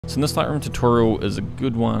So this Lightroom tutorial is a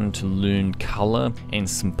good one to learn color and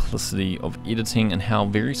simplicity of editing and how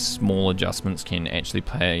very small adjustments can actually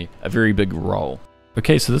play a very big role.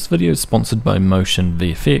 Okay, so this video is sponsored by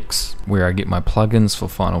MotionVFX, where I get my plugins for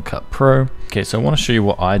Final Cut Pro. Okay, so I want to show you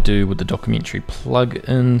what I do with the documentary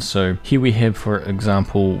plugin. So here we have, for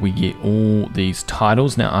example, we get all these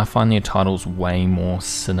titles. Now I find their titles way more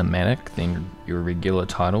cinematic than your regular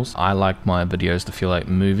titles. I like my videos to feel like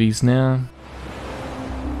movies now.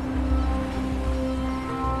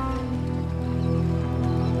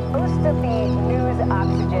 Most of the news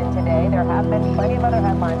oxygen today. There have been plenty of other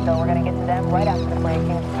headlines, though. We're going to get to them right after the break,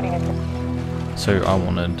 including a... So I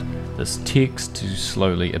wanted this text to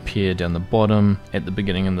slowly appear down the bottom. At the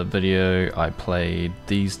beginning of the video, I played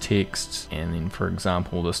these texts, and then, for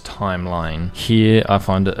example, this timeline here, I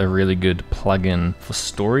find it a really good plugin for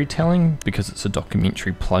storytelling because it's a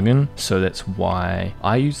documentary plugin. So that's why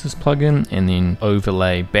I use this plugin, and then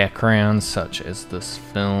overlay backgrounds such as this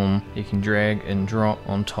film. You can drag and drop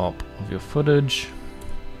on top of your footage.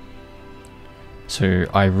 So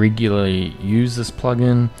I regularly use this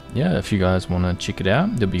plugin. Yeah, if you guys want to check it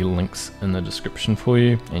out, there'll be links in the description for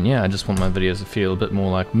you. And yeah, I just want my videos to feel a bit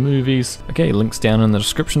more like movies. Okay, links down in the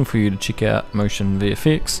description for you to check out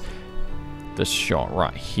MotionVFX. This shot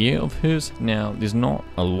right here of hers. Now, there's not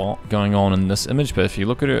a lot going on in this image, but if you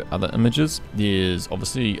look at her other images, there's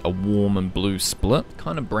obviously a warm and blue split,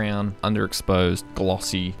 kind of brown, underexposed,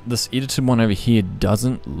 glossy. This edited one over here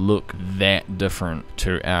doesn't look that different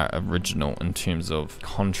to our original in terms of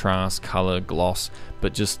contrast, color, gloss,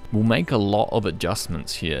 but just we'll make a lot of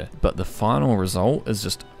adjustments here. But the final result is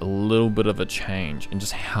just a little bit of a change, and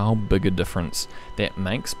just how big a difference that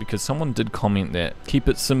makes, because someone did comment that keep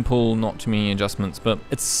it simple, not too many adjustments, but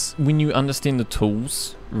it's when you understand the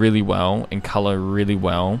tools really well and color really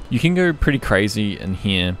well, you can go pretty crazy in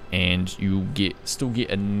here and you still get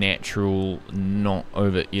a natural, not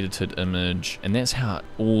over edited image. And that's how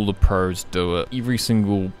all the pros do it. Every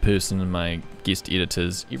single person in my guest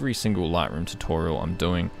editors, every single Lightroom tutorial I'm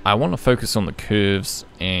doing, I want to focus on the curves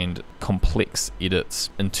and complex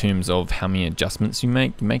edits in terms of how many adjustments you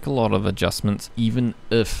make. You make a lot of adjustments even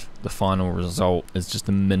if the final result is just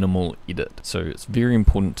a minimal edit. So it's very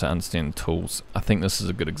important to understand the tools. I think this is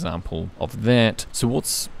a good example of that. So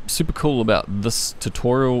what's super cool about this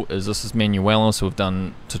tutorial is this is Manuela, so we've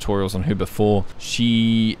done tutorials on her before.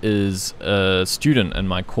 She is a student in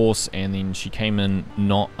my course, and then she came in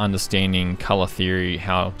not understanding color theory,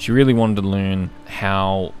 how she really wanted to learn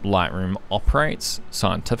how Lightroom operates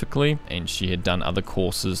scientifically, and she had done other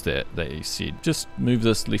courses that they said just move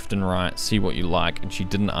this left and right, see what you like, and she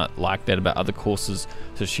didn't like that about other courses,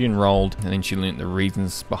 so she enrolled, and then she learned the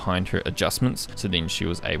reasons behind her adjustments, so then she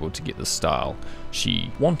was able to get the style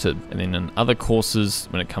she wanted. And then in other courses,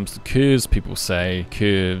 when it comes to curves, people say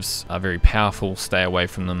curves are very powerful, stay away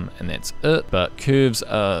from them, and that's it. But curves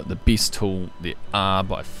are the best tool there are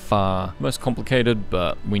by far. Most complicated,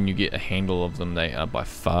 but when you get a handle of them, they are by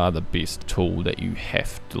far the best tool that you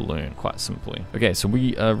have to learn, quite simply. Okay, so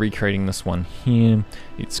we are recreating this one here.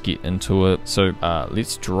 Let's get into it. So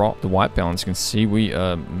let's drop the white balance. You can see we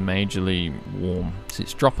are majorly warm. So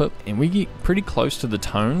let's drop it, and we get pretty close to the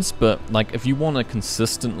tones, but like if you want a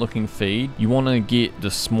consistent looking feed, you want to get the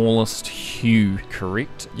smallest hue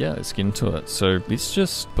correct. Yeah, let's get into it. So let's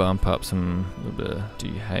just bump up some little bit of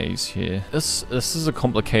dehaze here. This is a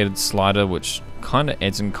complicated slider which kind of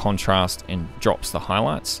adds in contrast and drops the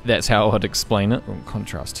highlights. That's how I'd explain it.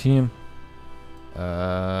 Contrast here.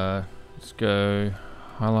 Let's go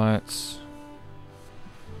highlights.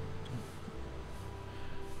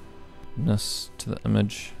 Ness to the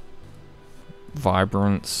image.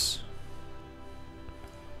 Vibrance.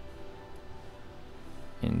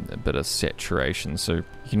 And a bit of saturation, so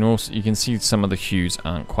you can see some of the hues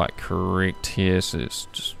aren't quite correct here, so let's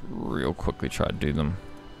just real quickly try to do them.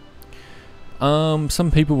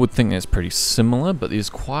 Some people would think that's pretty similar, but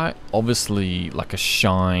there's quite obviously like a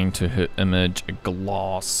shine to her image, a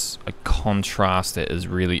gloss, a contrast that is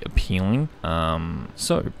really appealing.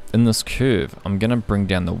 So in this curve, I'm gonna bring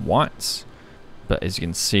down the whites, but as you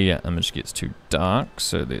can see, our image gets too dark,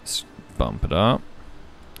 so let's bump it up.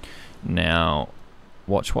 Now,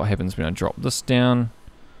 watch what happens when I drop this down.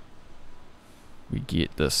 We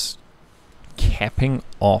get this capping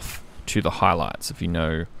off to the highlights. If you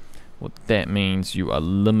know what that means, you are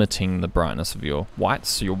limiting the brightness of your whites.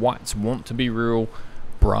 So your whites want to be real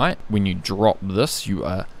bright. When you drop this, you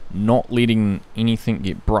are not letting anything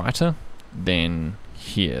get brighter than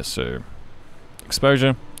here. So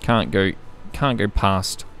exposure can't go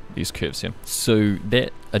past these curves here. So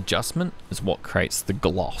that adjustment is what creates the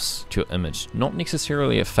gloss to your image, not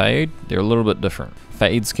necessarily a fade. They're a little bit different.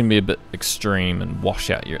 Fades can be a bit extreme and wash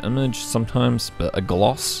out your image sometimes, but a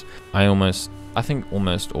gloss, I think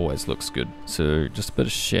almost always looks good. So just a bit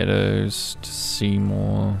of shadows to see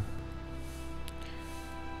more.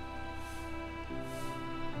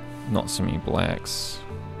 Not so many blacks.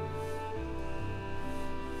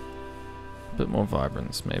 A bit more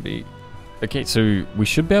vibrance maybe. Okay, so we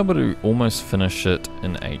should be able to almost finish it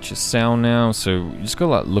in HSL now. So you just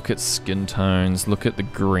gotta like look at skin tones, look at the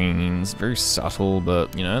greens, very subtle,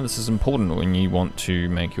 but you know, this is important when you want to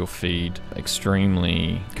make your feed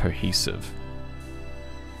extremely cohesive.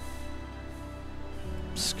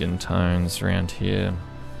 Skin tones around here.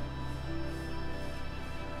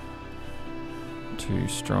 Too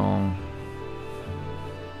strong.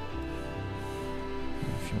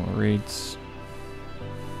 A few more reds.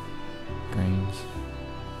 Greens.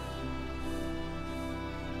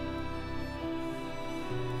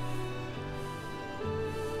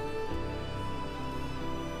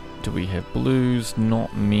 Do we have blues?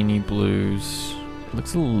 Not many blues. It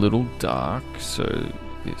looks a little dark, so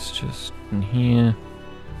let's just in here.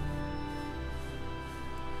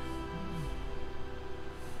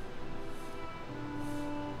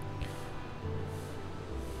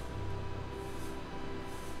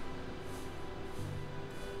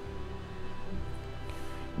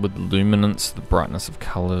 With the luminance, the brightness of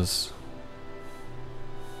colors.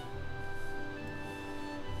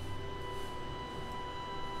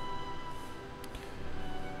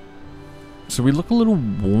 So we look a little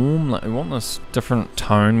warm, like we want this different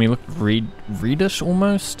tone. We look reddish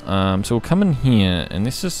almost. So we'll come in here and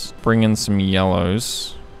let's just bring in some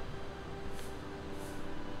yellows.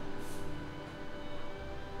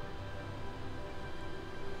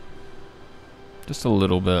 Just a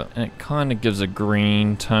little bit, and it kind of gives a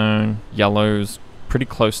green tone. Yellow's pretty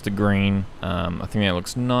close to green. I think that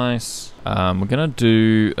looks nice. We're gonna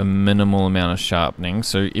do a minimal amount of sharpening.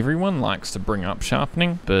 So everyone likes to bring up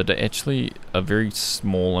sharpening, but actually a very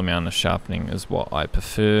small amount of sharpening is what I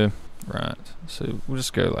prefer. Right, so we'll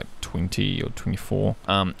just go like 20 or 24.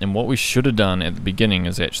 And what we should have done at the beginning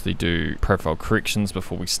is actually do profile corrections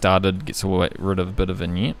before we started, get rid of a bit of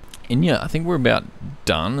vignette. And yeah, I think we're about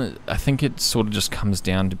done. I think it sort of just comes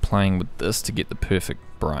down to playing with this to get the perfect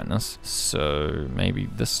brightness. So maybe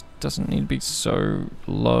this doesn't need to be so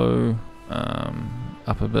low.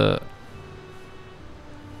 Up a bit.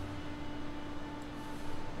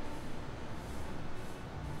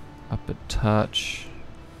 Up a touch.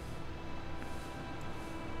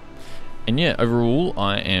 And yeah, overall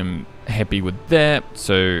I am happy with that.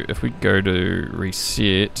 So if we go to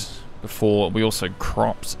reset, before we also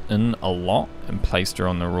cropped in a lot and placed her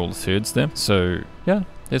on the rule of thirds there. So yeah,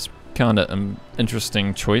 that's kind of an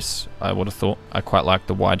interesting choice, I would have thought. I quite like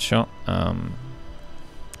the wide shot.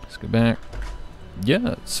 Let's go back.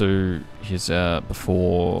 Yeah, so here's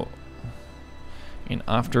before and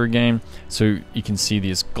after again. So you can see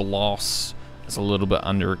there's gloss. It's a little bit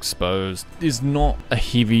underexposed. There's not a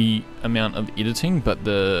heavy amount of editing, but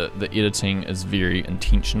the editing is very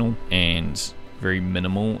intentional and very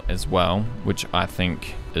minimal as well, which I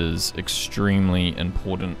think is extremely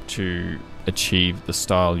important to achieve the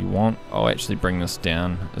style you want. I'll actually bring this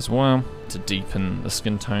down as well to deepen the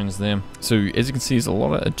skin tones there. So as you can see, there's a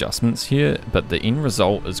lot of adjustments here, but the end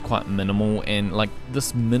result is quite minimal, and like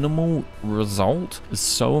this minimal result is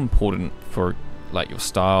so important for like your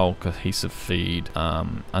style, cohesive feed,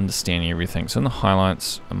 understanding everything. So in the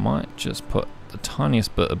highlights, I might just put the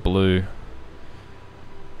tiniest bit of blue.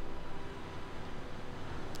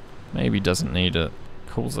 Maybe doesn't need it.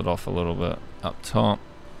 Cools it off a little bit up top.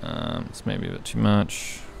 It's maybe a bit too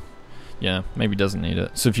much. Yeah, maybe doesn't need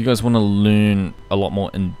it. So if you guys want to learn a lot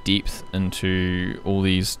more in depth into all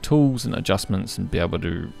these tools and adjustments and be able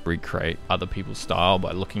to recreate other people's style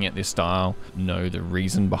by looking at their style, know the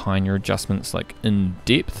reason behind your adjustments, like in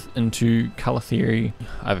depth into color theory,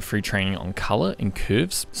 I have a free training on color and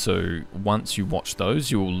curves. So once you watch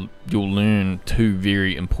those, you'll learn two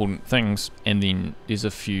very important things. And then there's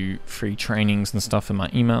a few free trainings and stuff in my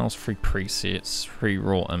emails, free presets, free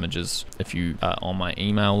raw images if you are on my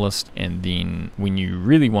email list. And then when you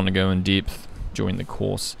really want to go in depth, join the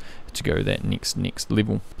course to go that next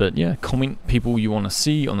level. But yeah, comment people you want to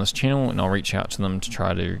see on this channel and I'll reach out to them to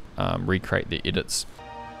try to recreate their edits.